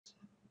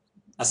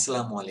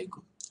আসসালামু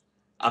আলাইকুম।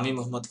 আমি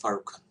মোহাম্মদ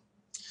ফারুক খান।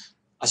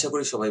 আশা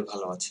করি সবাই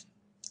ভালো আছেন।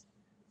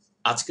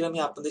 আজকে আমি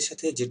আপনাদের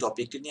সাথে যে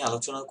টপিকটি নিয়ে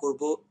আলোচনা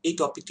করব, এই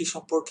টপিকটি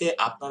সম্পর্কে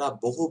আপনারা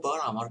বহুবার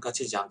আমার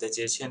কাছে জানতে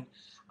চেয়েছেন,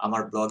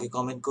 আমার ব্লগে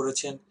কমেন্ট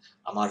করেছেন,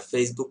 আমার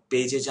ফেসবুক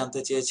পেজে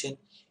জানতে চেয়েছেন,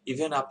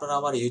 ইভেন আপনারা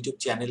আমার ইউটিউব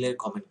চ্যানেলে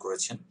কমেন্ট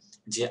করেছেন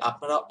যে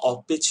আপনারা অফ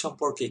পেজ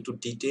সম্পর্কে একটু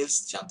ডিটেইলস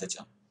জানতে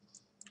চান।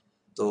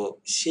 তো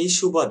সেই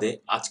সুবাদে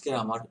আজকের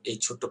আমার এই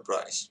ছোট্ট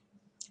প্রয়াস।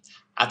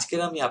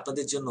 আজকের আমি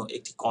আপনাদের জন্য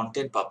একটি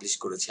কনটেন্ট পাবলিশ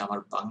করেছি আমার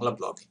বাংলা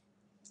ব্লগে।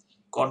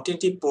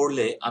 কনটেন্টটি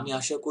পড়লে আমি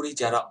আশা করি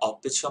যারা অফ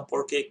পেজ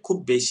সম্পর্কে খুব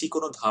বেশি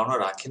কোনো ধারণা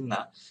রাখেন না,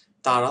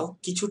 তারাও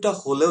কিছুটা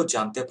হলেও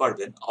জানতে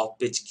পারবেন অফ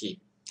পেজ কি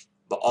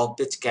বা অফ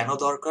পেজ কেন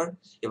দরকার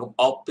এবং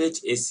অফ পেজ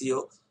এসইও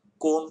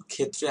কোন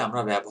ক্ষেত্রে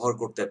আমরা ব্যবহার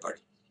করতে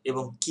পারি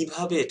এবং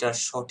কিভাবে এটার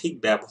সঠিক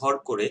ব্যবহার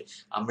করে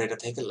আমরা এটা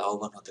থেকে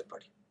লাভবান হতে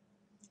পারি।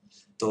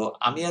 তো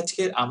আমি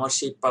আজকে আমার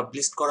সেই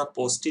পাবলিশ করা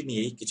পোস্টটি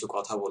নিয়েই কিছু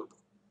কথা বলবো।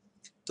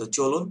 তো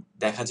চলুন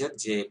দেখা যাক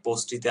যে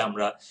পোস্টটিতে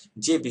আমরা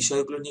যে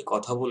বিষয়গুলো নিয়ে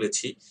কথা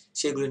বলেছি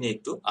সেগুলো নিয়ে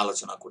একটু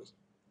আলোচনা করি।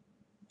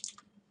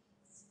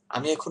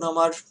 আমি এখন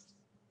আমার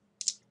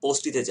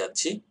পোস্টটিতে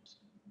যাচ্ছি।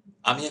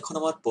 আমি এখন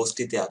আমার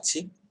পোস্টটিতে আছি।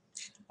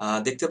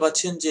 দেখতে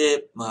পাচ্ছেন যে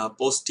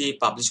পোস্টটি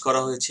পাবলিশ করা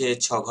হয়েছে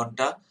 6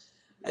 ঘন্টা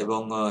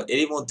এবং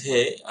এরই মধ্যে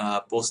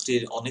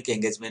পোস্টটির অনেক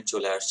এঙ্গেজমেন্ট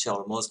চলে আসছে।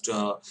 অলমোস্ট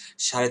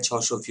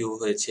 650 ভিউ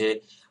হয়েছে,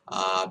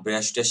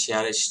 82টা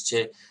শেয়ার এসছে।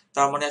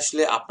 তার মানে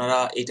আসলে আপনারা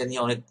এটা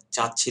নিয়ে অনেক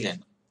চাচ্ছিলেন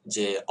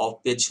যে অফ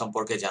পেজ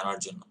সম্পর্কে জানার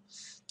জন্য।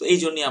 তো এই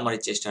জন্যই আমার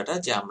এই চেষ্টাটা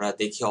যে আমরা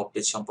দেখি অফ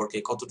পেজ সম্পর্কে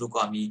কতটুকু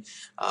আমি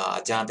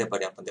জানাতে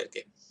পারি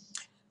আপনাদেরকে।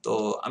 তো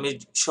আমি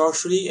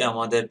সরাসরি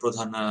আমাদের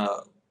প্রধান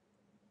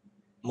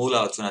মূল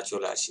আলোচনায়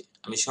চলে আসি।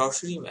 আমি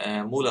সরাসরি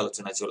মূল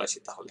আলোচনায় চলে আসি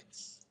তাহলে।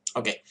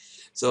 ওকে,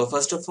 so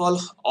first of all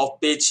of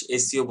page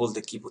SEO বলতে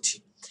কি বুঝি?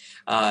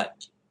 আহ,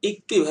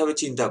 একটু এভাবে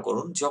চিন্তা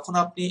করুন, যখন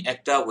আপনি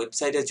একটা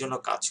ওয়েবসাইটের জন্য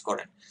কাজ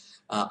করেন,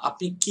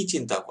 আপনি কি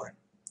চিন্তা করেন?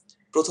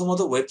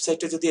 প্রথমত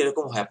ওয়েবসাইটটা যদি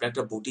এরকম হয়, আপনার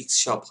একটা বুটিক্স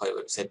শপ হয়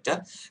ওয়েবসাইটটা,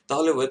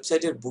 তাহলে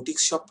ওয়েবসাইটের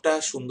বুটিক্স শপটা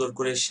সুন্দর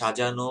করে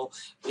সাজানো,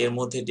 এর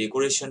মধ্যে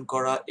ডেকোরেশন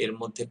করা, এর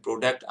মধ্যে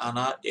প্রোডাক্ট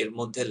আনা, এর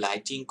মধ্যে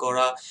লাইটিং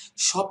করা,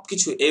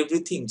 সবকিছু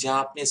এভরিথিং যা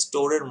আপনি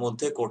স্টোরের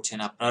মধ্যে করছেন,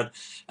 আপনার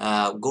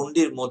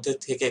গণ্ডির মধ্যে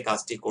থেকে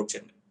কাজটি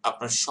করছেন,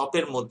 আপনার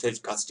শপের মধ্যে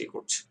কাজটি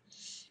করছেন,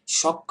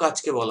 সব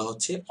কাজকে বলা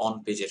হচ্ছে অন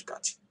পেজের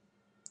কাজ।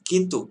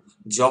 কিন্তু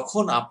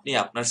যখন আপনি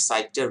আপনার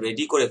সাইটটা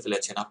রেডি করে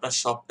ফেলেছেন, আপনার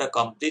শপটা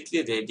completely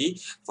ready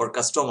for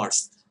customers,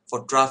 for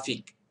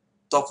traffic,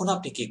 তখন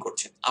আপনি কি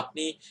করছেন?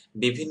 আপনি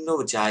বিভিন্ন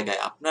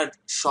জায়গায় আপনার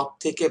শপ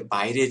থেকে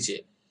বাইরে যে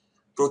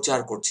প্রচার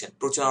করছেন,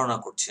 প্রচারণা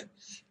করছেন,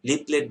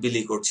 লিফলেট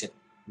বিলি করছেন,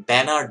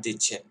 ব্যানার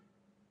দিচ্ছেন,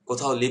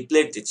 কোথাও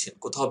লিফলেট দিচ্ছেন,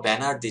 কোথাও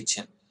ব্যানার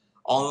দিচ্ছেন,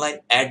 অনলাইন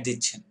অ্যাড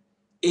দিচ্ছেন।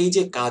 এই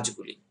যে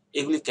কাজগুলি,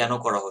 এগুলি কেন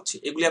করা হচ্ছে?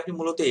 এগুলি আপনি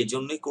মূলত এই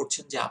জন্যই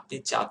করছেন যে আপনি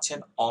চাচ্ছেন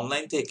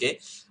অনলাইন থেকে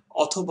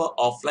অথবা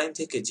অফলাইন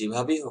থেকে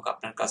যেভাবেই হোক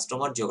আপনার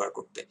কাস্টমার জোগাড়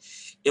করতে,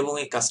 এবং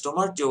এই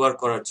কাস্টমার জোগাড়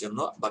করার জন্য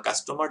বা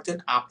কাস্টমারদের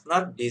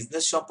আপনার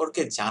বিজনেস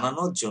সম্পর্কে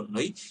জানানোর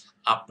জন্যই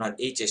আপনার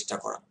এই চেষ্টা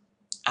করা।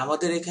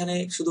 আমাদের এখানে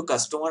শুধু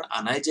কাস্টমার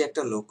আনাই যে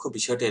একটা লক্ষ্য,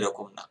 বিষয়টা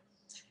এরকম না।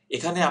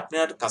 এখানে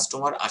আপনার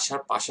কাস্টমার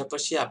আসার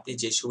পাশাপাশি আপনি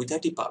যে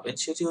সুবিধাটি পাবেন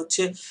সেটি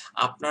হচ্ছে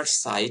আপনার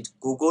সাইট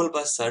গুগল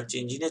বা সার্চ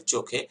ইঞ্জিনের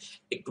চোখে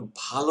একটু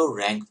ভালো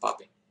র্যাঙ্ক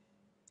পাবে,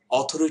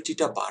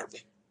 অথরিটিটা বাড়বে।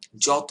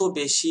 যত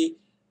বেশি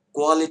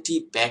কোয়ালিটি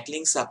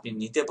ব্যাকলিংস আপনি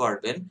নিতে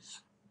পারবেন,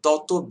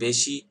 তত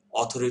বেশি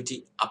অথরিটি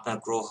আপনার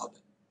গ্রো হবে।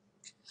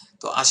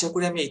 তো আশা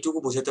করি আমি এইটুকু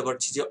বোঝাতে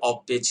পারছি যে অফ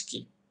পেজ কি।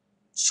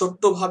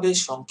 ছোট্টভাবে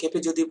সংক্ষেপে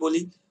যদি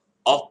বলি,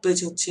 অফ পেজ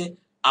হচ্ছে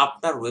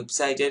আপনার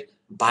ওয়েবসাইটের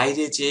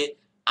বাইরে যে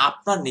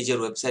আপনার নিজের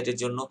ওয়েবসাইটের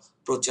জন্য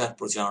প্রচার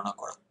প্রচারণা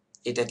করা,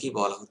 এটা কি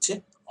বলা হচ্ছে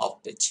অফ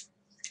পেজ।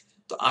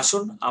 তো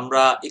আসুন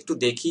আমরা একটু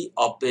দেখি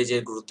অফ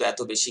পেজের গুরুত্ব এত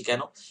বেশি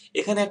কেন।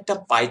 এখানে একটা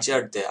পাই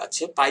চার্ট দেওয়া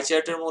আছে। পাই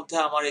চার্টের মধ্যে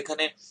আমার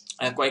এখানে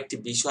কয়েকটি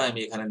বিষয় আমি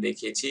এখানে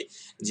দেখিয়েছি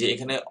যে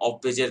এখানে অফ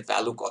পেজের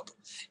ভ্যালু কত।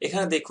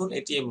 এখানে দেখুন,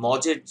 এটি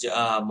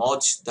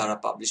মজ দ্বারা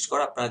পাবলিশ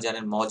করা। আপনারা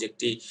জানেন মজ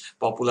একটি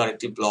পপুলার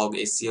একটি ব্লগ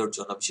এসইওর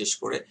জন্য বিশেষ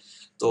করে।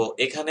 তো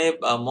এখানে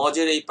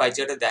মজের এই পাই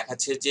চার্টে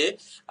দেখাচ্ছে যে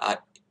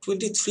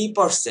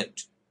 23%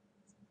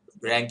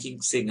 র্যাঙ্কিং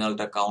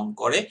সিগন্যালটা কাউন্ট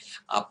করে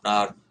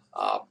আপনার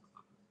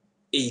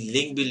এই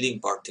লিঙ্ক বিল্ডিং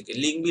পার্ট থেকে।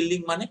 লিঙ্ক বিল্ডিং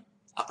মানে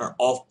আপনার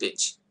অফ পেজ।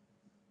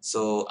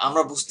 সো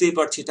আমরা বুঝতেই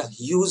পারছি এটা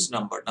হিউজ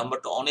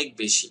নাম্বারটা অনেক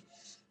বেশি।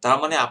 তার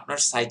মানে আপনার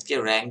সাইটকে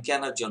র্যাঙ্কে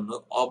আনার জন্য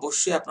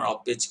অবশ্যই আপনার অফ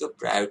পেজকে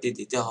প্রায়োরিটি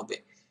দিতে হবে।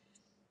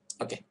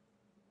 ওকে,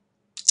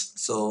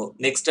 সো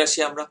নেক্সট আসি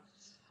আমরা।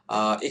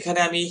 এখানে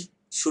আমি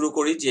শুরু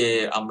করি যে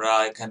আমরা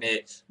এখানে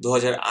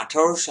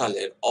 2018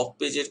 সালের অফ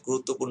পেজের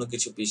গুরুত্বপূর্ণ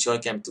কিছু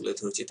বিষয়কে আমি তুলে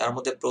ধরেছি। তার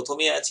মধ্যে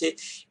প্রথমেই আছে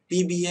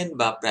পিবিএন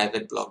বা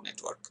private blog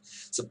network.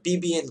 So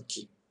PBN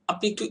কি?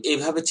 আপনি একটু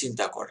এভাবে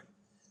চিন্তা করেন,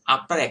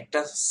 আপনার একটা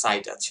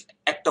সাইট আছে,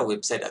 একটা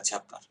ওয়েবসাইট আছে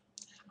আপনার।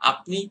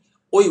 আপনি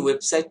ওই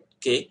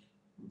ওয়েবসাইটকে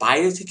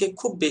বাইরে থেকে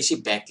খুব বেশি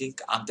ব্যাকলিঙ্ক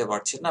আনতে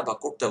পারছেন না বা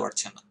করতে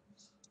পারছেন না।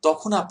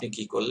 তখন আপনি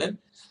কি করলেন?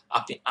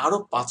 আপনি আরো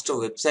 5টা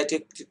ওয়েবসাইট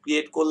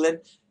ক্রিয়েট করলেন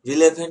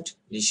রিলেভেন্ট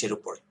নিশের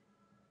উপরে।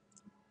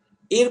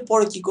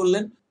 এরপরে কি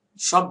করলেন?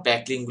 সব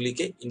ব্যাকলিঙ্ক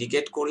গুলিকে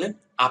ইন্ডিকেট করলেন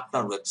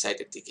আপনার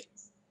ওয়েবসাইটের দিকে।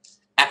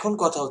 এখন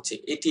কথা হচ্ছে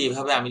এটি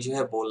এভাবে আমি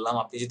যেভাবে বললাম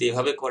আপনি যদি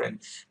এভাবে করেন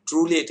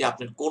ট্রুলি এটি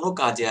আপনার কোনো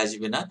কাজে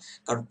আসবে না,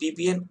 কারণ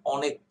পিপিএন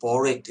অনেক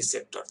বড় একটি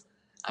সেক্টর।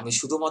 আমি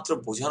শুধুমাত্র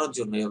বোঝানোর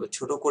জন্য এভাবে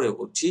ছোট করে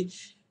বলছি।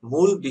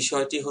 মূল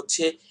বিষয়টি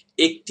হচ্ছে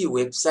একটি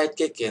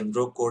ওয়েবসাইটকে কেন্দ্র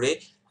করে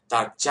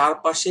তার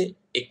চারপাশে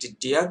একটি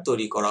টিয়ার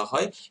তৈরি করা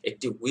হয়,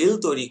 একটি হুইল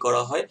তৈরি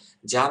করা হয়,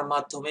 যার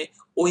মাধ্যমে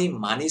ওই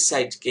মানি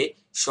সাইটকে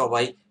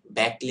সবাই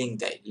ব্যাকলিঙ্ক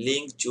দেয়,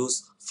 লিঙ্ক জুস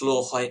ফ্লো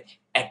হয়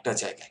একটা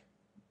জায়গায়।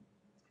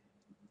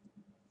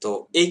 তো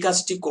এই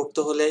কাজটি করতে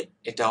হলে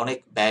এটা অনেক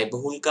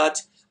ব্যয়বহুল কাজ,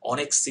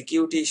 অনেক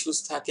সিকিউরিটি ইস্যুস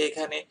থাকে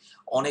এখানে,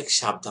 অনেক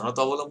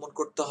সাবধানতা অবলম্বন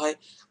করতে হয়।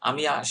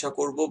 আমি আশা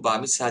করব বা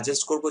আমি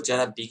সাজেস্ট করব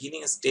যারা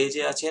বিগিনিং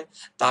স্টেজে আছেন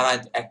তারা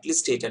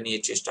অ্যাটলিস্ট এটা নিয়ে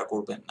চেষ্টা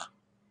করবেন না।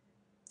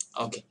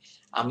 ওকে,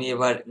 আমি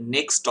এবার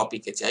নেক্সট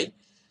টপিকে যাই।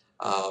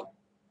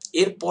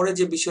 এরপরে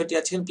যে বিষয়টি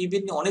আছে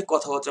বিভিন্ন অনেক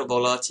কথাবার্তা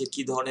বলা আছে,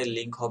 কি ধরনের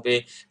লিঙ্ক হবে,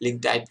 লিঙ্ক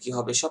টাইপ কি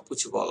হবে,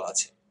 সবকিছু বলা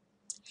আছে।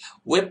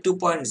 ওয়েব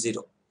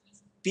 2.0,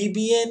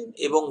 পিবিএন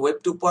এবং ওয়েব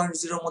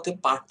 2.0 এর মধ্যে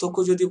পার্থক্য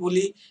যদি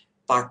বলি,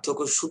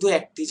 পার্থক্য শুধু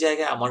একটি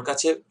জায়গায় আমার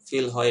কাছে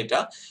ফিল হয় এটা,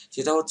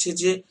 সেটা হচ্ছে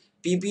যে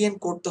পিবিএন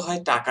করতে হয়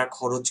টাকা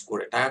খরচ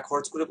করে। টাকা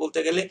খরচ করে বলতে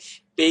গেলে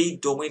পেইড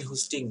ডোমেইন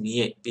হোস্টিং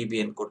নিয়ে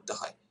পিবিএন করতে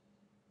হয়।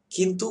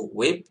 কিন্তু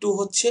ওয়েব 2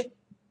 হচ্ছে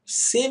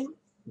same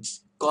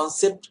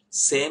concept,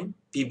 same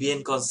PBN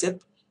concept,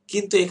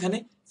 কিন্তু এখানে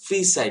ফ্রি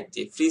সাইট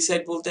দিয়ে। ফ্রি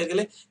সাইট বলতে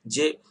গেলে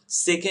যে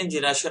সেকেন্ড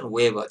জেনারেশন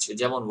ওয়েব আছে,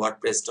 যেমন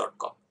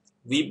wordpress.com,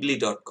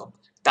 weebly.com,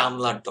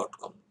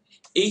 tumblr.com,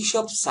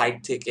 এইসব সাইট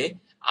থেকে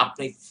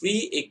আপনি ফ্রি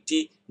একটি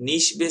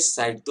নিশ বেস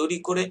সাইট তৈরি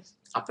করে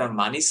আপনার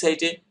মানি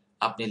সাইটে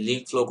আপনি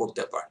লিঙ্ক ফ্লো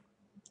করতে পারেন।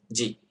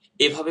 জি,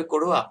 এভাবে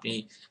করেও আপনি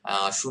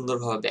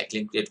সুন্দরভাবে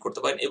ব্যাকলিঙ্ক ক্রিয়েট করতে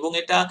পারেন, এবং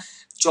এটা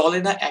চলে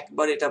না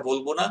একবার এটা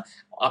বলবো না।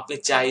 আপনি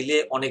চাইলে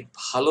অনেক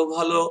ভালো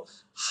ভালো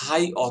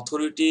হাই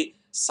অথরিটি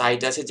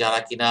সাইট আছে যারা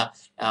কিনা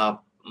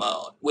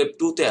ওয়েব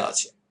 2 তে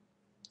আছে,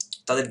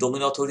 তাদের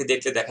ডোমেইন অথরিটি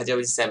দেখলে দেখা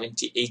যাবে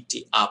 70-80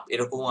 আপ,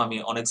 এরকমও আমি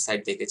অনেক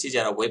সাইট দেখেছি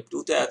যারা ওয়েব 2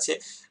 তে আছে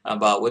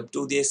বা ওয়েব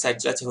 2 দিয়ে সাইট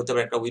চালাচ্ছে, হতে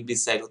পারে একটা উইবলি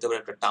সাইট, হতে পারে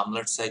একটা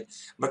টামলার সাইট,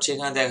 বাট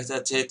সেখানে দেখা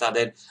যাচ্ছে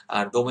তাদের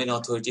ডোমেইন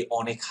অথরিটি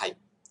অনেক হাই।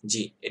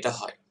 জি, এটা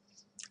হয়,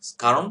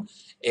 কারণ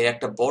এর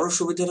একটা বড়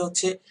সুবিধাটা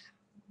হচ্ছে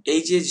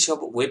এই যে সব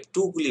ওয়েব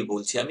 2 গুলি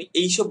বলছি আমি,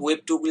 এইসব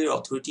ওয়েব 2 গুলির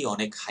অথরিটি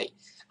অনেক হাই।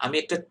 আমি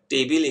একটা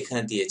টেবিল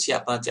এখানে দিয়েছি,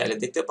 আপনারা চাইলে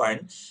দেখতে পারেন।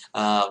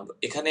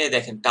 এখানে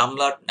দেখেন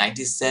টামলার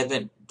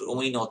 97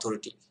 domain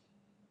authority,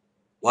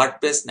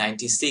 WordPress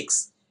 96,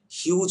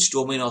 huge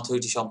domain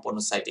authority সম্পন্ন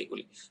সাইট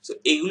এগুলি। সো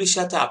এগুলির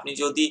সাথে আপনি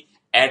যদি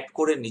অ্যাড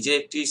করে নিজের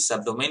একটি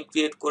সাবডোমেইন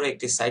ক্রিয়েট করে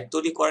একটি সাইট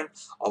তৈরি করেন,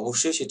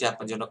 অবশ্যই সেটি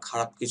আপনার জন্য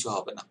খারাপ কিছু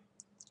হবে না।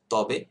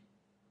 তবে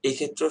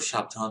এক্ষেত্রেও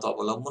সাবধানতা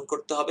অবলম্বন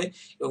করতে হবে,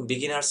 এবং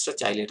বিগিনার্সরা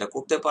চাইলে এটা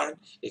করতে পারেন,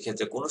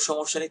 এক্ষেত্রে কোনো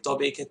সমস্যা নেই।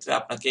 তবে এক্ষেত্রে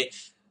আপনাকে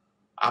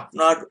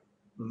আপনার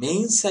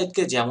মেইন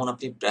সাইটকে যেমন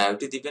আপনি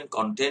প্রায়োরিটি দিবেন,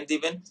 কন্টেন্ট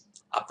দিবেন,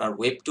 আপনার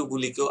ওয়েব 2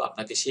 গুলিকেও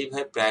আপনাকে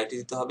সেইভাবে প্রায়োরিটি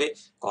দিতে হবে,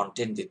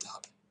 কন্টেন্ট দিতে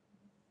হবে।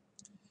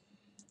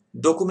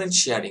 Document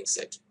sharing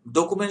site.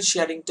 ডকুমেন্ট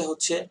শেয়ারিংটা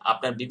হচ্ছে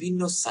আপনার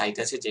বিভিন্ন সাইট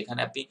আছে যেখানে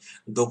আপনি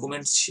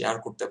ডকুমেন্টস শেয়ার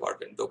করতে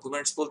পারবেন।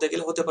 ডকুমেন্টস বলতে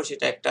গেলে হতে পারে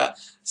সেটা একটা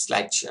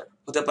স্লাইড শেয়ার,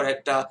 হতে পারে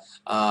একটা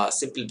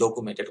সিম্পল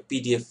ডকুমেন্ট, একটা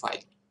পিডিএফ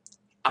ফাইল,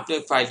 আপনি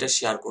ওই ফাইলটা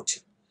শেয়ার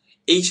করছেন।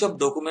 এইসব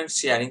ডকুমেন্ট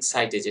শেয়ারিং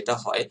সাইটে যেটা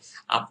হয়,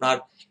 আপনার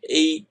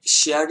এই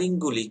শেয়ারিং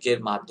গুলিকে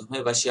মাধ্যমে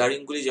বা শেয়ারিং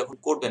গুলি যখন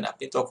করবেন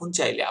আপনি, তখন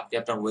চাইলে আপনি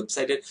আপনার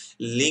ওয়েবসাইটের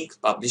লিংক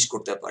পাবলিশ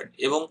করতে পারেন,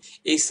 এবং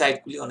এই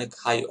সাইটগুলি অনেক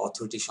হাই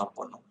অথরিটি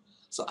সম্পন্ন।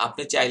 সো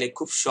আপনি চাইলে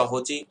খুব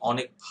সহজেই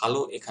অনেক ভালো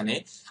এখানে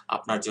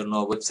আপনার জন্য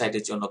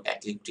ওয়েবসাইটের জন্য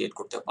ব্যাকলিঙ্ক ক্রিয়েট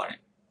করতে পারেন।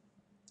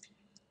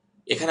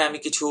 এখানে আমি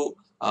কিছু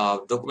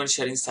ডকুমেন্ট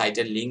শেয়ারিং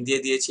সাইটের লিঙ্ক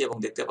দিয়ে দিয়েছি, এবং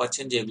দেখতে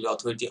পাচ্ছেন যে এগুলি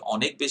অথরিটি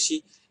অনেক বেশি,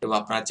 এবং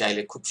আপনারা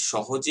চাইলে খুব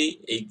সহজেই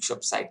এই সব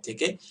সাইট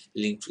থেকে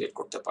লিঙ্ক ক্রিয়েট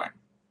করতে পারেন।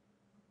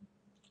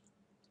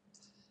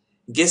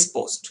 Guest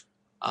post.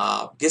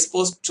 গেস্ট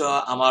পোস্ট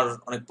আমার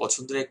অনেক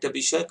পছন্দের একটা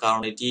বিষয়,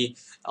 কারণ এটি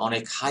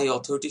অনেক হাই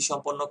অথরিটি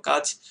সম্পন্ন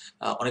কাজ,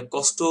 অনেক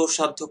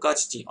কষ্টসাধ্য কাজ।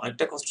 জি,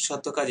 অনেকটা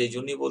কষ্টসাধ্য কাজ, এই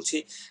জন্যই বলছি।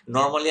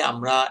 নর্মালি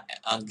আমরা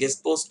গেস্ট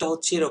পোস্টটা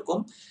হচ্ছে এরকম,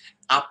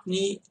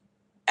 আপনি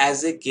অ্যাজ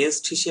এ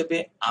গেস্ট হিসেবে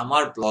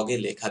আমার ব্লগে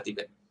লেখা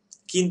দিবেন,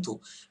 কিন্তু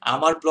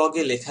আমার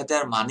ব্লগে লেখা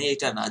দেওয়ার মানে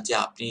এটা না যে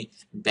আপনি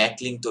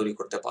ব্যাকলিঙ্ক তৈরি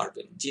করতে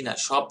পারবেন। জি না,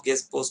 সব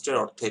গেস্ট পোস্টের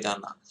অর্থ এটা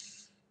না।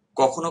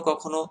 কখনো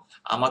কখনো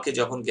আমাকে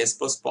যখন গেস্ট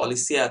পোস্ট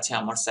পলিসি আছে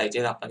আমার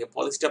সাইটের, আপনাকে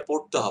পলিসিটা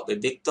পড়তে হবে,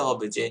 দেখতে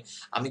হবে যে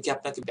আমি কি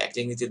আপনাকে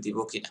ব্যাকলিঙ্ক দিতে দিব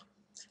কিনা।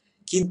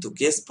 কিন্তু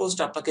গেস্ট পোস্ট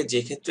আপনাকে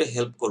যে ক্ষেত্রে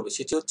হেল্প করবে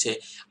সেটি হচ্ছে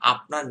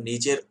আপনার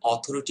নিজের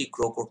অথরিটি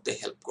গ্রো করতে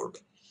হেল্প করবে।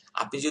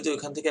 আপনি যদি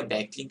ওইখান থেকে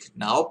ব্যাকলিঙ্ক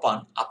নাও পান,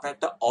 আপনার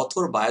একটা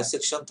অথর বায়ো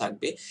সেকশন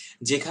থাকবে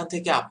যেখান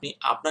থেকে আপনি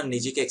আপনার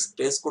নিজেকে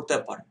এক্সপ্রেস করতে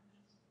পারেন।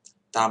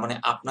 তার মানে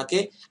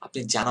আপনি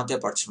জানাতে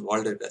পারছেন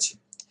ওয়ার্ল্ডের কাছে।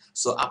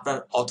 সো আপনার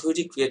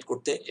অথরিটি ক্রিয়েট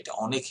করতে এটা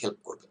অনেক হেল্প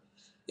করবে,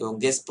 এবং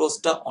গেস্ট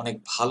পোস্টটা অনেক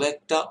ভালো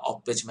একটা অফ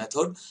পেজ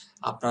মেথড।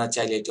 আপনারা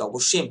চাইলে এটি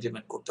অবশ্যই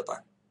ইমপ্লিমেন্ট করতে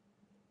পারেন।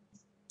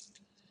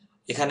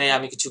 এখানে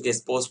আমি কিছু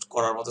গেস্ট পোস্ট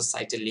করার মতো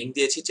সাইটের লিঙ্ক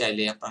দিয়েছি,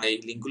 চাইলে আপনারা এই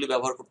লিঙ্কগুলি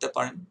ব্যবহার করতে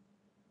পারেন।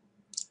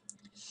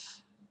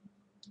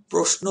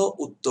 প্রশ্ন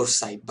উত্তর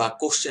সাইট বা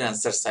কোশ্চেন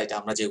অ্যান্সার সাইট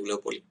আমরা যেগুলো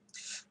বলি,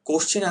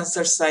 কোশ্চেন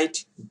অ্যান্সার সাইট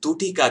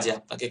দুটি কাজে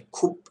আপনাকে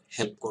খুব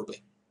হেল্প করবে।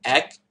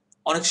 এক,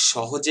 অনেক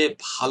সহজে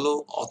ভালো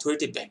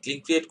অথরিটি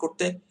ব্যাকলিঙ্ক ক্রিয়েট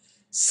করতে।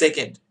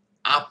 সেকেন্ড,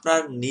 আপনার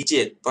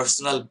নিজের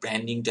পার্সোনাল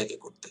ব্র্যান্ডিংটাকে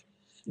করতে।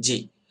 জি,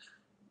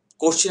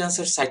 কোশ্চেন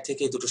অ্যান্সার সাইট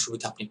থেকে এই দুটো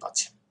সুবিধা আপনি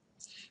পাচ্ছেন।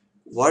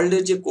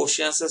 ওয়ার্ল্ডের যে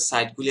কোশ্চেন অ্যান্সার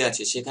সাইটগুলি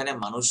আছে সেখানে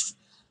মানুষ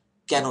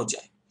কেন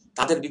যায়?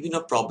 তাদের বিভিন্ন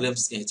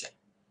প্রবলেমস নিয়ে যায়।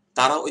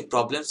 তারা ওই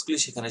প্রবলেমসগুলি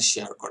সেখানে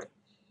শেয়ার করে।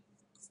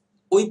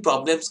 ওই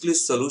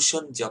প্রবলেমসগুলির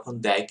সলিউশন যখন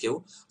দেয় কেউ,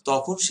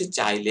 তখন সে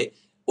চাইলে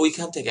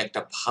ওইখান থেকে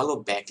একটা ভালো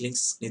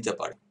ব্যাকলিংকস নিতে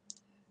পারে।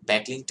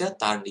 ব্যাকলিংকটা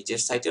তার নিজের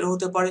সাইটেরও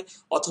হতে পারে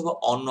অথবা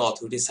অন্য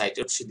অথরিটি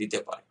সাইটেও সে দিতে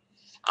পারে।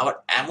 আবার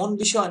এমন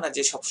বিষয় না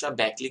যে সবসময়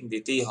ব্যাকলিংক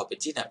দিতেই হবে,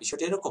 জি না,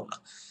 বিষয়টা এরকম না।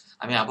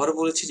 আমি আবারও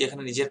বলেছি যে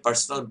এখানে নিজের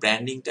পার্সোনাল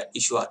ব্র্যান্ডিংটা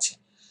ইস্যু আছে।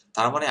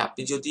 তার মানে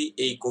আপনি যদি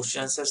এই কোশ্চেন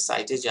অ্যান্সার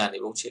সাইটে যান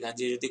এবং সেখানে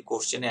যদি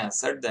কোশ্চেনে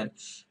অ্যান্সার দেন,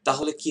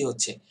 তাহলে কি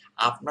হচ্ছে,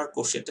 আপনার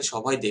কোশ্চেনটা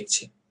সবাই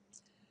দেখছে।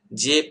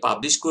 যে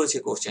পাবলিশ করেছে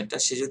কোশ্চেনটা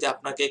সে যদি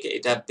আপনাকে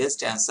এটা বেস্ট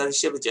অ্যান্সার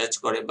হিসেবে জাজ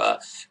করে বা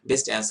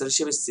বেস্ট অ্যান্সার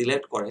হিসেবে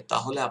সিলেক্ট করে,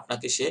 তাহলে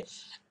আপনাকে সে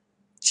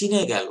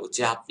চিনে গেল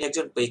যে আপনি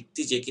একজন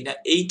ব্যক্তি যে কিনা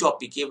এই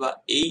টপিকে বা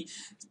এই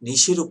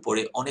নিশের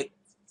উপরে অনেক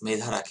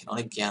মেধা রাখেন,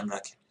 অনেক জ্ঞান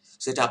রাখেন।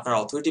 সেটা আপনার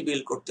অথরিটি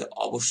বিল্ড করতে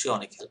অবশ্যই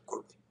অনেক হেল্প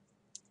করবে।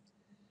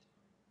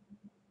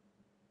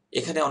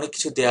 এখানে অনেক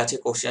কিছু দেওয়া আছে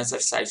কোশ্চেন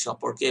অ্যান্সার সাইট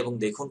সম্পর্কে, এবং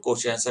দেখুন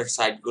কোশ্চেন অ্যান্সার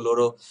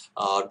সাইটগুলোরও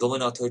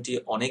ডোমেন অথরিটি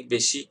অনেক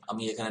বেশি।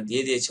 আমি এখানে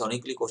দিয়ে দিয়েছি,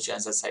 অনেকগুলি কোশ্চেন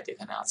অ্যান্সার সাইট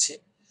এখানে আছে।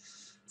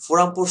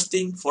 Forum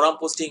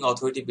posting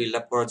authority build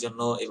up করার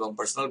জন্য এবং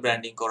পার্সোনাল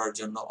ব্র্যান্ডিং করার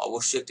জন্য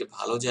অবশ্যই একটি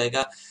ভালো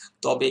জায়গা।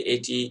 তবে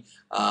এটি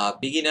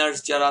বিগিনার্স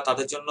যারা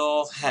তাদের জন্য,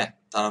 হ্যাঁ,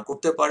 তারা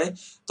করতে পারে।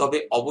 তবে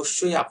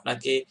অবশ্যই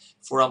আপনাকে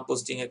ফোরাম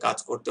পোস্টিং এ কাজ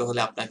করতে হলে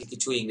আপনাকে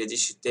কিছু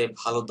ইংরেজিতে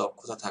ভালো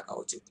দক্ষতা থাকা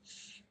উচিত।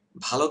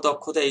 ভালো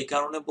দক্ষতা এই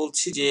কারণে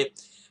বলছি যে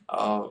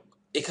আহ,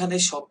 এখানে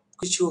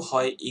সবকিছু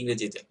হয়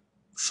ইংরেজিতে।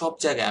 সব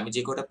জায়গায় আমি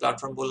যে কটা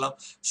প্ল্যাটফর্ম বললাম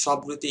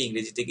সবগুলোতে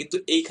ইংরেজিতে, কিন্তু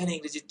এইখানে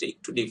ইংরেজিতে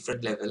একটু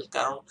ডিফারেন্ট লেভেল,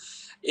 কারণ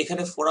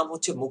এখানে ফোরাম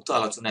হচ্ছে মুক্ত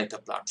আলোচনা একটা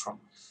প্ল্যাটফর্ম।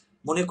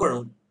 মনে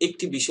করুন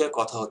একটি বিষয়ে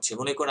কথা হচ্ছে,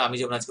 মনে করুন আমি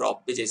যেমন আজকে অফ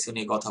পেজ এসইও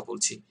নিয়ে কথা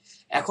বলছি।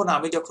 এখন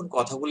আমি যখন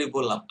কথাগুলি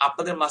বললাম,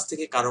 আপনাদের মাঝ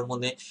থেকে কারোর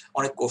মনে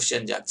অনেক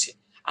কোশ্চেন যাচ্ছে।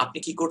 আপনি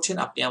কি করছেন,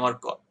 আপনি আমার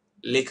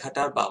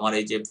লেখাটার বা আমার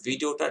এই যে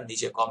ভিডিওটার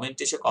নিচে কমেন্ট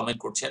এসে কমেন্ট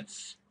করছেন,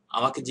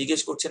 আমাকে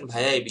জিজ্ঞেস করছেন,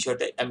 ভাইয়া এই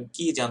বিষয়টা আমি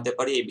কি জানতে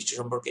পারি, এই বিষয়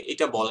সম্পর্কে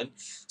এটা বলেন।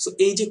 সো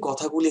এই যে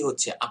কথাগুলি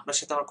হচ্ছে, আপনার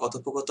সাথে আমার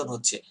কথোপকথন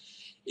হচ্ছে,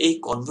 এই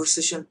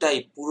কনভারসেশনটাই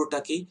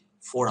পুরোটাকেই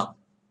ফোরাম।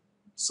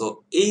 সো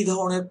এই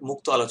ধরনের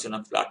মুক্ত আলোচনা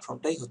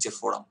প্ল্যাটফর্মটাই হচ্ছে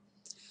ফোরাম।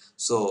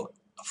 সো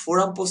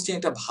ফোরাম পোস্টিং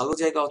একটা ভালো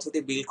জায়গা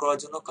অথরিটি বিল্ড করার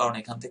জন্য, কারণ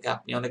এখান থেকে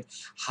আপনি অনেক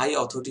হাই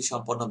অথরিটি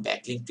সম্পন্ন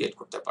ব্যাকলিংক ক্রিয়েট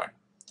করতে পারেন।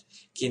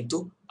 কিন্তু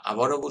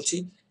আবারও বলছি,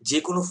 যে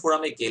কোনো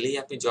ফোরামে গেলেই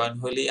আপনি জয়েন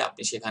হলেই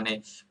আপনি সেখানে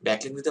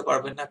ব্যাকলিংক দিতে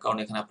পারবেন না, কারণ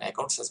এখানে আপনার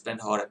অ্যাকাউন্ট সাসপেন্ড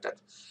হওয়ার একটা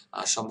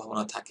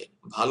সম্ভাবনা থাকে।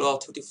 ভালো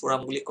অথরিটি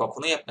ফোরামগুলি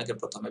কখনোই আপনাকে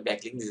প্রথমে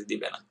ব্যাকলিংক দিতে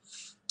দিবে না।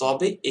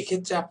 তবে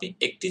এক্ষেত্রে আপনি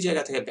একটি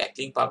জায়গা থেকে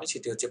ব্যাকলিংক পাবেন,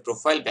 সেটি হচ্ছে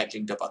প্রোফাইল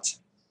ব্যাকলিংকটা পাচ্ছেন।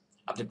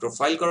 আপনি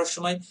প্রোফাইল করার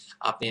সময়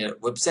আপনার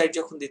ওয়েবসাইট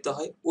যখন দিতে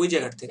হয় ওই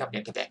জায়গা থেকে আপনি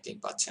একটা ব্যাকলিংক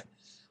পাচ্ছেন।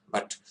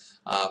 বাট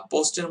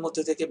পোস্টের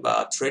মধ্যে থেকে বা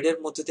থ্রেডের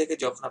মধ্যে থেকে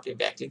যখন আপনি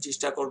ব্যাকলিংক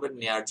চেষ্টা করবেন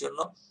নেওয়ার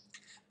জন্য,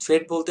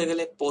 থ্রেড বলতে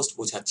গেলে পোস্ট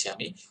বোঝাচ্ছি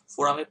আমি,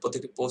 ফোরামের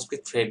প্রতিটি পোস্টকে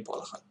থ্রেড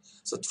বলা হয়।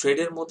 সো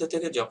থ্রেডের মধ্যে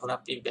থেকে যখন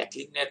আপনি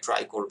ব্যাকলিংক নিয়ে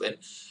ট্রাই করবেন,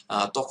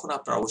 তখন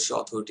আপনার অবশ্যই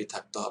অথরিটি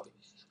থাকতে হবে।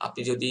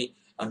 আপনি যদি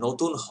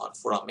নতুন হন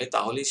ফোরামে,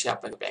 তাহলেই সে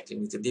আপনাকে ব্যাকলিংক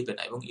নিতে দিবে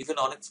না, এবং ইভেন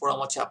অনেক ফোরাম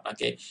আছে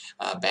আপনাকে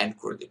ব্যান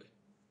করে দিবে।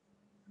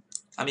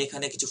 আমি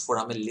এখানে কিছু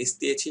ফোরামের লিস্ট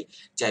দিয়েছি,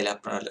 চাইলে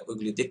আপনারা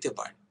ওইগুলি দেখতে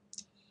পারেন।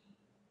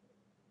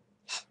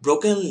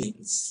 ব্রোকেন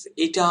লিঙ্কস,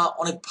 এটা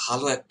অনেক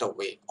ভালো একটা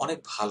ওয়ে, অনেক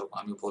ভালো,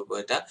 আমি বলবো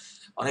এটা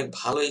অনেক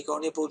ভালো। এই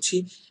কারণে বলছি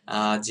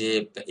যে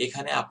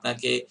এখানে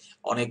আপনাকে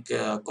অনেক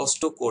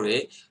কষ্ট করে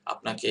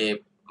আপনাকে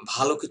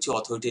ভালো কিছু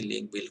অথরিটি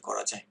লিঙ্ক বিল্ড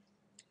করা যায়।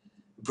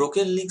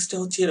 ব্রোকেন লিঙ্কসটা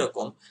হচ্ছে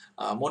এরকম,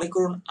 মনে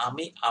করুন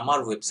আমি আমার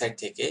ওয়েবসাইট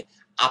থেকে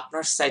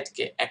আপনার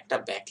সাইটকে একটা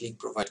ব্যাকলিঙ্ক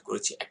প্রোভাইড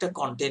করেছি একটা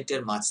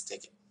কন্টেন্টের মাঝ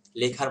থেকে,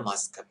 লেখার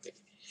মাঝখান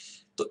থেকে।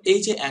 তো এই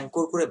যে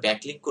অ্যাঙ্কর করে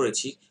ব্যাকলিঙ্ক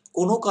করেছি,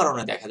 কোনো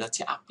কারণে দেখা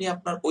যাচ্ছে আপনি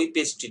আপনার ওই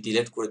পেজটি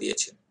ডিলিট করে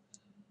দিয়েছেন,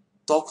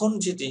 তখন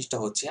যে জিনিসটা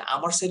হচ্ছে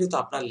আমার সাইডে তো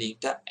আপনার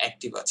লিঙ্কটা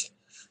অ্যাক্টিভ আছে।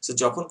 সো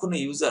যখন কোনো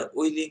ইউজার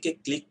ওই লিঙ্কে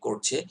ক্লিক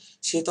করছে,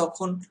 সে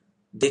তখন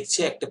দেখছে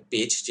একটা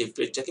পেজ, যে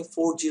পেজটাকে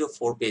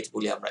 404 পেজ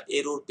বলি আমরা,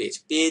 error page,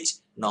 page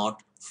not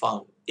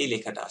found এই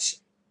লেখাটা আসে।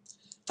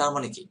 তার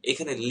মানে কি,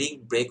 এখানে লিঙ্ক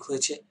ব্রেক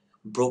হয়েছে,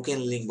 ব্রোকেন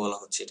লিঙ্ক বলা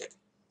হচ্ছে এটাকে।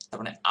 তার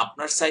মানে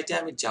আপনার সাইটে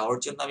আমি যাওয়ার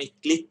জন্য আমি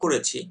ক্লিক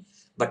করেছি,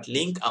 বাট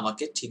লিঙ্ক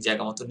আমাকে ঠিক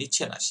জায়গা মতো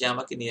নিচ্ছে না, সে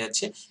আমাকে নিয়ে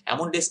যাচ্ছে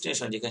এমন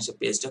ডেস্টিনেশন যেখানে সে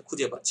পেজটা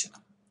খুঁজে পাচ্ছে না।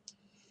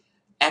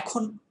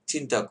 এখন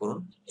চিন্তা করুন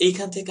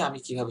এইখান থেকে আমি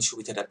কিভাবে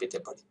সুবিধাটা পেতে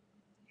পারি।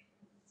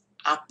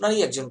 আপনারই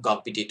একজন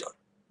কম্পিটিটর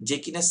যে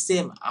কিনা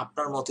সেম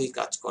আপনার মতোই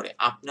কাজ করে,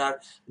 আপনার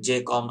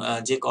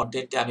যে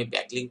কন্টেন্টে আমি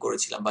ব্যাকলিঙ্ক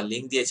করেছিলাম বা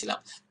লিঙ্ক দিয়েছিলাম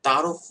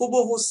তারও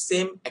হুবহু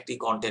সেম একটি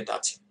কন্টেন্ট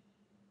আছে,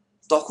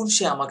 তখন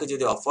সে আমাকে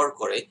যদি অফার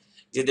করে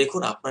যে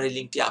দেখুন আপনার এই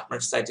লিঙ্কটি আপনার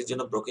সাইটের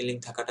জন্য ব্রোকেন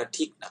লিঙ্ক থাকাটা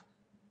ঠিক না,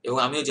 এবং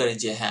আমিও জানি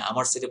যে হ্যাঁ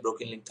আমার সাইটে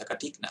ব্রোকেন লিঙ্ক থাকা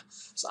ঠিক না।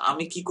 সো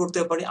আমি কি করতে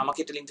পারি, আমাকে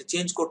এটা লিঙ্কটা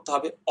চেঞ্জ করতে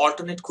হবে,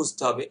 অল্টারনেট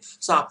খুঁজতে হবে।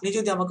 সো আপনি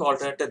যদি আমাকে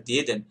অল্টারনেটটা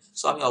দিয়ে দেন,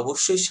 সো আমি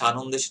অবশ্যই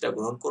সানন্দে সেটা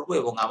গ্রহণ করব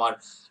এবং আমার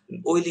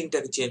ওই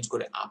লিঙ্কটাকে চেঞ্জ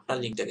করে আপনার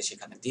লিঙ্কটাকে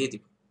সেখানে দিয়ে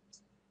দিব।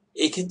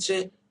 এই ক্ষেত্রে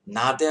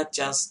না দেওয়ার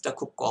চান্সটা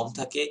খুব কম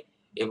থাকে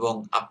এবং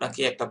আপনাকে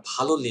একটা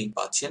ভালো লিঙ্ক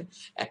পাচ্ছেন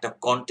একটা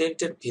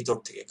কন্টেন্টের ভিতর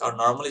থেকে। কারণ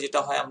নর্মালি যেটা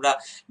হয়, আমরা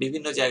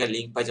বিভিন্ন জায়গায়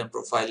লিঙ্ক পাই, যেমন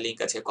প্রোফাইল লিঙ্ক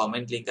আছে,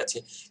 কমেন্ট লিঙ্ক আছে,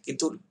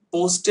 কিন্তু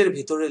পোস্টের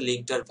ভিতরে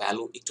লিঙ্কটার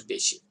ভ্যালু একটু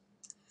বেশি।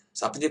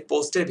 আপনি যে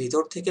পোস্টের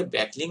ভিতর থেকে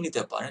ব্যাকলিঙ্ক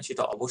নিতে পারেন,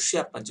 সেটা অবশ্যই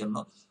আপনার জন্য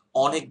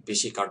অনেক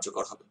বেশি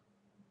কার্যকর হবে।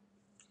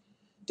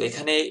 তো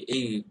এখানে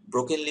এই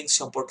ব্রোকেন লিঙ্ক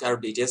সম্পর্কে আরো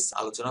ডিটেলস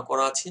আলোচনা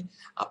করা আছে,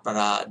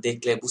 আপনারা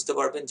দেখলে বুঝতে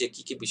পারবেন যে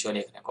কি কি বিষয়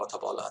নিয়ে এখানে কথা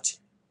বলা আছে।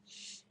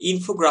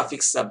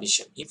 Infographics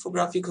submission.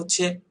 ইনফোগ্রাফিক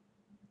হচ্ছে,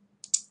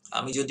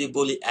 আমি যদি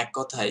বলি এক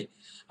কথায়,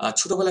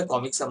 ছোটবেলায়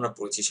কমিক্স আমরা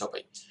পড়েছি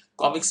সবাই।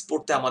 কমিক্স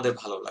পড়তে আমাদের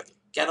ভালো লাগে।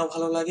 কেন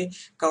ভালো লাগে?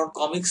 কারণ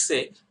কমিক্সে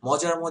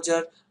মজার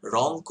মজার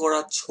রং করা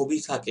ছবি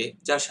থাকে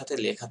যার সাথে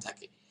লেখা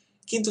থাকে।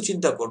 কিন্তু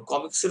চিন্তা করুন,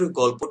 কমিক্সের ওই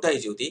গল্পটাই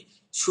যদি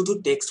শুধু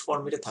টেক্সট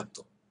ফরম্যাটে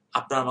থাকতো,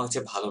 আপনার আমার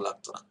কাছে ভালো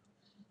লাগতো না।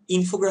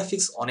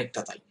 ইনফোগ্রাফিক্স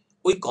অনেকটা তাই,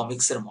 ওই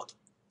কমিক্সের মতো,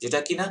 যেটা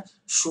কিনা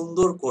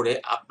সুন্দর করে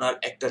আপনার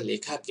একটা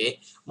লেখাকে,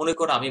 মনে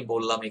করুন আমি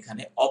বললাম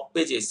এখানে অফ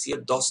পেজ এসইও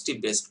 10টি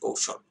বেস্ট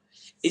কৌশল।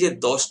 এই যে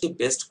 10টি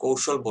বেস্ট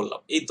কৌশল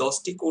বললাম, এই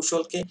 10টি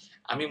কৌশলকে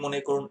আমি মনে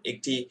করুন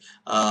একটি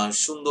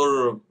সুন্দর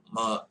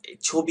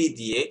ছবি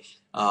দিয়ে,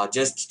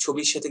 জাস্ট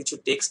ছবির সাথে কিছু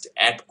টেক্সট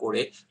অ্যাড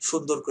করে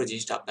সুন্দর করে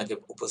জিনিসটা আপনাকে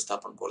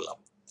উপস্থাপন করলাম।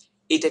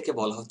 এটাকে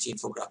বলা হচ্ছে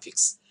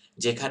ইনফোগ্রাফিক্স,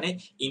 যেখানে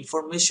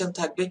ইনফরমেশন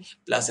থাকবে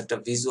প্লাস একটা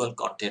ভিজুয়াল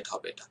কন্টেন্ট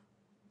হবে। এটা,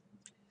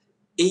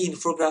 এই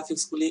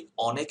ইনফোগ্রাফিক্স গুলি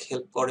অনেক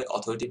হেল্প করে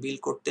অথরিটি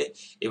বিল্ড করতে।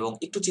 এবং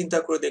একটু চিন্তা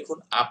করে দেখুন,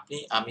 আপনি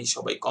আমি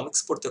সবাই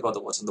কমিক্স পড়তে কত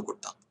পছন্দ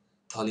করতাম,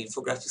 তাহলে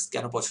ইনফোগ্রাফিক্স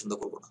কেন পছন্দ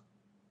করবো না?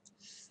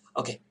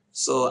 ওকে,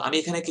 সো আমি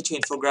এখানে কিছু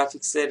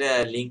ইনফোগ্রাফিক্স এর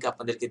লিংক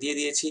আপনাদেরকে দিয়ে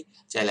দিয়েছি,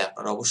 চাইলে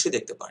আপনারা অবশ্যই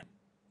দেখতে পারেন।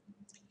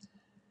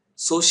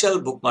 সোশ্যাল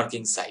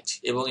বুকমার্কিং সাইট,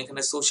 এবং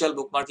এখানে সোশ্যাল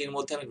বুকমার্কিং এর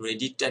মধ্যে আমি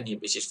রেডিটটা নিয়ে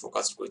বিশেষ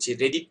ফোকাস করেছি।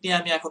 রেডিট নিয়ে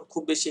আমি এখন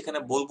খুব বেশি এখানে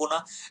বলবো না,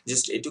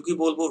 জাস্ট এটুকুই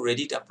বলবো,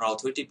 রেডিট আপনার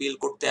অথরিটি বিল্ড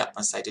করতে,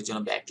 আপনার সাইটের জন্য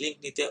ব্যাকলিংক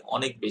নিতে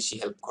অনেক বেশি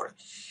হেল্প করে।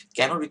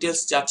 কেন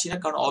ডিটেলস যাচ্ছি না,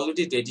 কারণ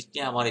অলরেডি রেডিট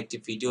নিয়ে আমার একটি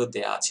ভিডিও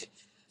দেয়া আছে।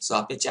 সো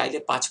আপনি চাইলে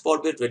 5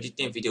 পর্বের রেডিট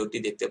নিয়ে ভিডিওটি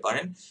দেখতে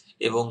পারেন,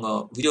 এবং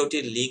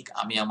ভিডিওটির লিংক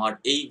আমি আমার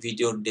এই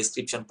ভিডিওর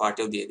ডেসক্রিপশন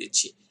পার্টেও দিয়ে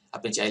দিচ্ছি।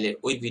 আপনি চাইলে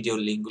ওই ভিডিওর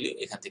লিঙ্কগুলি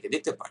এখান থেকে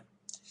দেখতে পারেন।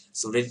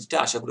 সো রেডিটটা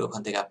আশা করি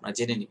ওখান থেকে আপনারা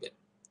জেনে নেবেন।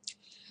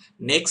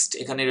 নেক্সট,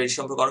 এখানে রেডিট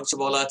সম্পর্কে অনেক কিছু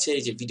বলা আছে।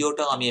 এই যে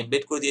ভিডিওটা আমি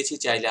এমবেড করে দিয়েছি,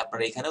 চাইলে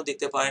আপনারা এখানেও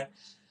দেখতে পারেন,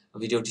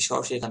 ভিডিওটি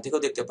সরাসরি এখান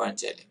থেকেও দেখতে পারেন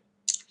চাইলে।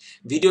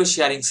 ভিডিও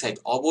শেয়ারিং সাইট,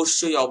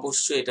 অবশ্যই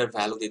অবশ্যই এটার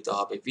ভ্যালু দিতে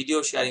হবে। ভিডিও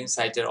শেয়ারিং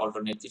সাইটের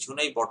অল্টারনেট কিছু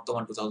নেই,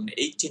 বর্তমান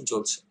 2018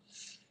 চলছে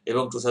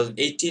এবং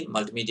 2018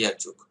 মাল্টিমিডিয়ার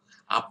যুগ।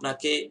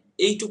 আপনাকে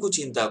এইটুকু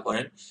চিন্তা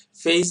করেন,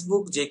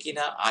 ফেসবুক যে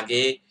কিনা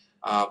আগে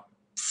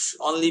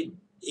only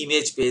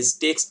image base,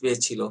 text base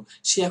ছিল,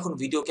 সে এখন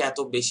ভিডিওকে এত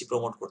বেশি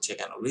প্রমোট করছে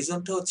কেন?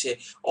 রিজনটা হচ্ছে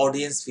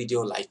অডিয়েন্স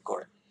ভিডিও লাইক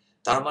করে।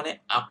 তার মানে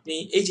আপনি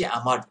এই যে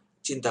আমার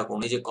চিন্তা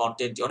করুন, এই যে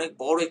কন্টেন্ট, অনেক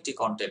বড় একটি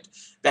কন্টেন্ট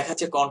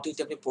দেখাচ্ছে, কন্টেন্ট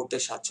আপনি পড়তে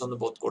স্বাচ্ছন্দ্য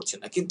বোধ করছেন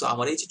না, কিন্তু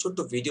আমার এই যে ছোট্ট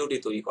ভিডিওটি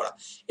তৈরি করা,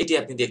 এটি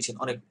আপনি দেখছেন,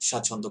 অনেক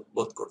স্বাচ্ছন্দ্য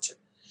বোধ করছেন।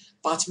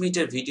 5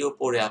 মিনিটের ভিডিও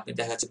পড়ে আপনি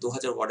দেখা যাচ্ছে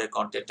 2000 ওয়ার্ডের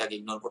কন্টেন্টটাকে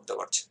ইগনোর করতে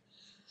পারছেন।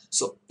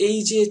 সো এই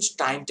যে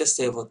টাইমটা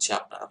সেভ হচ্ছে,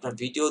 আপনার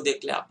ভিডিও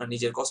দেখলে আপনার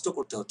নিজের কষ্ট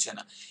করতে হচ্ছে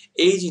না,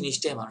 এই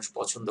জিনিসটাই মানুষ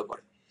পছন্দ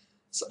করে।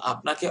 সো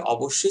আপনাকে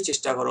অবশ্যই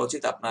চেষ্টা করা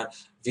উচিত আপনার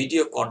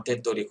ভিডিও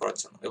কন্টেন্ট তৈরি করার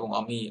জন্য, এবং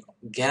আমি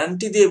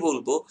গ্যারান্টি দিয়ে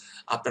বলবো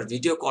আপনার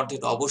ভিডিও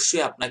কন্টেন্ট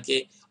অবশ্যই আপনাকে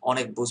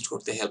অনেক বুস্ট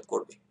করতে হেল্প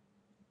করবে।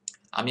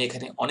 আমি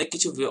এখানে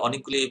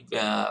অনেকগুলি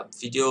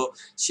ভিডিও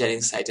শেয়ারিং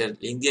সাইটের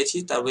লিঙ্ক দিয়েছি।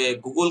 তবে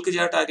গুগলকে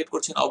যারা টার্গেট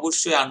করছেন,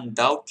 অবশ্যই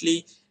আনডাউটলি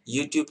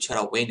ইউটিউব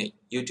ছাড়া ওয়ে নেই,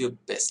 ইউটিউব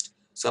বেস্ট।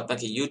 সো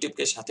আপনাকে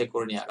ইউটিউবকে সাথে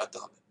করে নিয়ে আগাতে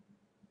হবে।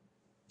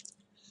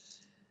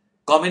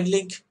 কমেন্ট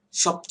লিঙ্ক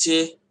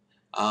সবচেয়ে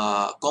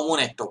কমন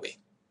একটা ওয়ে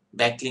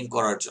ব্যাকলিঙ্ক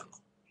করার জন্য,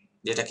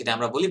 যেটা কিনা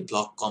আমরা বলি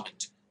ব্লগ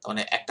কমেন্ট।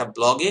 মানে একটা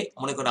ব্লগে,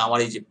 মনে করেন আমার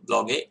এই যে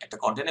ব্লগে একটা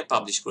কন্টেন্ট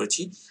পাবলিশ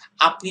করেছি,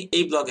 আপনি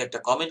এই ব্লগে একটা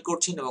কমেন্ট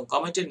করছেন এবং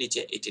কমেন্টের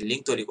নিচে এটি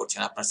লিঙ্ক তৈরি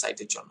করছেন আপনার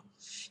সাইটের জন্য।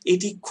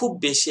 এটি খুব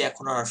বেশি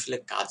এখন আর আসলে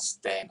কাজ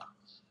দেয় না।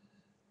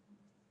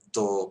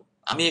 তো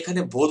আমি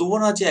এখানে বলবো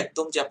না যে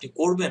একদম যে আপনি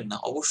করবেন না,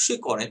 অবশ্যই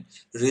করেন।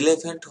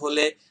 রিলেভেন্ট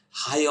হলে,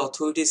 হাই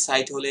অথরিটি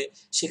সাইট হলে,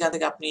 সেখান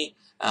থেকে আপনি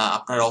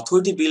আপনার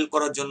অথরিটি বিল্ড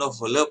করার জন্য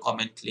হলেও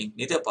কমেন্ট লিঙ্ক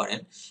নিতে পারেন,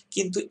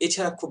 কিন্তু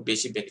এছাড়া খুব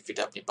বেশি বেনিফিট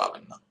আপনি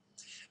পাবেন না।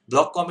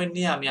 ব্লগ কমেন্ট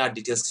নিয়ে আমি আর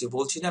ডিটেলস কিছু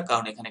বলছি না,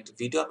 কারণ এখানে একটা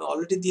ভিডিও আমি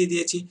অলরেডি দিয়ে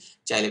দিয়েছি,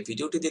 চাইলে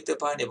ভিডিওটি দেখতে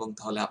পারেন এবং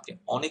তাহলে আপনি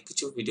অনেক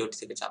কিছু ভিডিওটি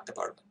থেকে জানতে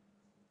পারবেন।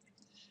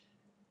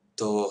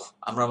 তো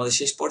আমরা আমাদের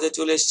শেষ পর্যায়ে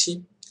চলে এসেছি।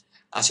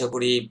 আশা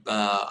করি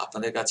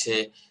আপনাদের কাছে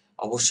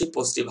অবশ্যই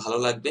পোস্টটি ভালো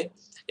লাগবে,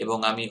 এবং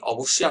আমি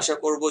অবশ্যই আশা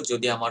করব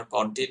যদি আমার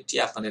কন্টেন্টটি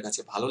আপনাদের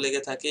কাছে ভালো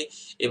লেগে থাকে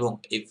এবং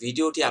এই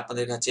ভিডিওটি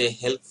আপনাদের কাছে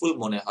হেল্পফুল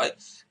মনে হয়,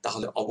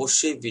 তাহলে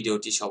অবশ্যই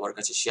ভিডিওটি সবার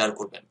কাছে শেয়ার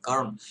করবেন।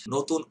 কারণ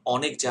নতুন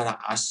অনেক যারা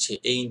আসছে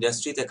এই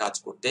ইন্ডাস্ট্রিতে কাজ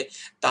করতে,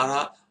 তারা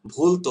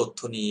ভুল তথ্য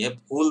নিয়ে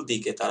ভুল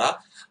দিকে তারা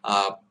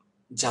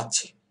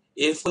যাচ্ছে।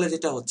 এর ফলে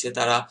যেটা হচ্ছে,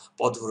 তারা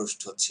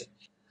পথভ্রষ্ট হচ্ছে।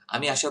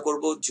 আমি আশা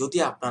করব যদি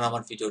আপনারা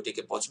আমার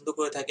ভিডিওটিকে পছন্দ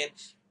করে থাকেন,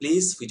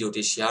 প্লিজ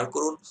ভিডিওটি শেয়ার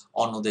করুন,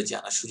 অন্যদের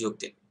জানার সুযোগ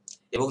দিন।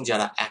 এবং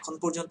যারা এখন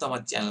পর্যন্ত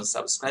আমার চ্যানেল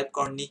সাবস্ক্রাইব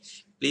করেননি,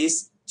 প্লিজ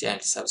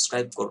চ্যানেল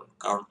সাবস্ক্রাইব করুন,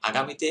 কারণ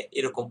আগামীতে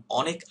এরকম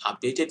অনেক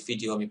আপডেটেড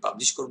ভিডিও আমি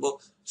পাবলিশ করব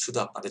শুধু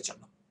আপনাদের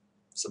জন্য।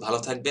 সো ভালো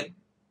থাকবেন,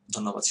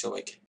 ধন্যবাদ সবাইকে।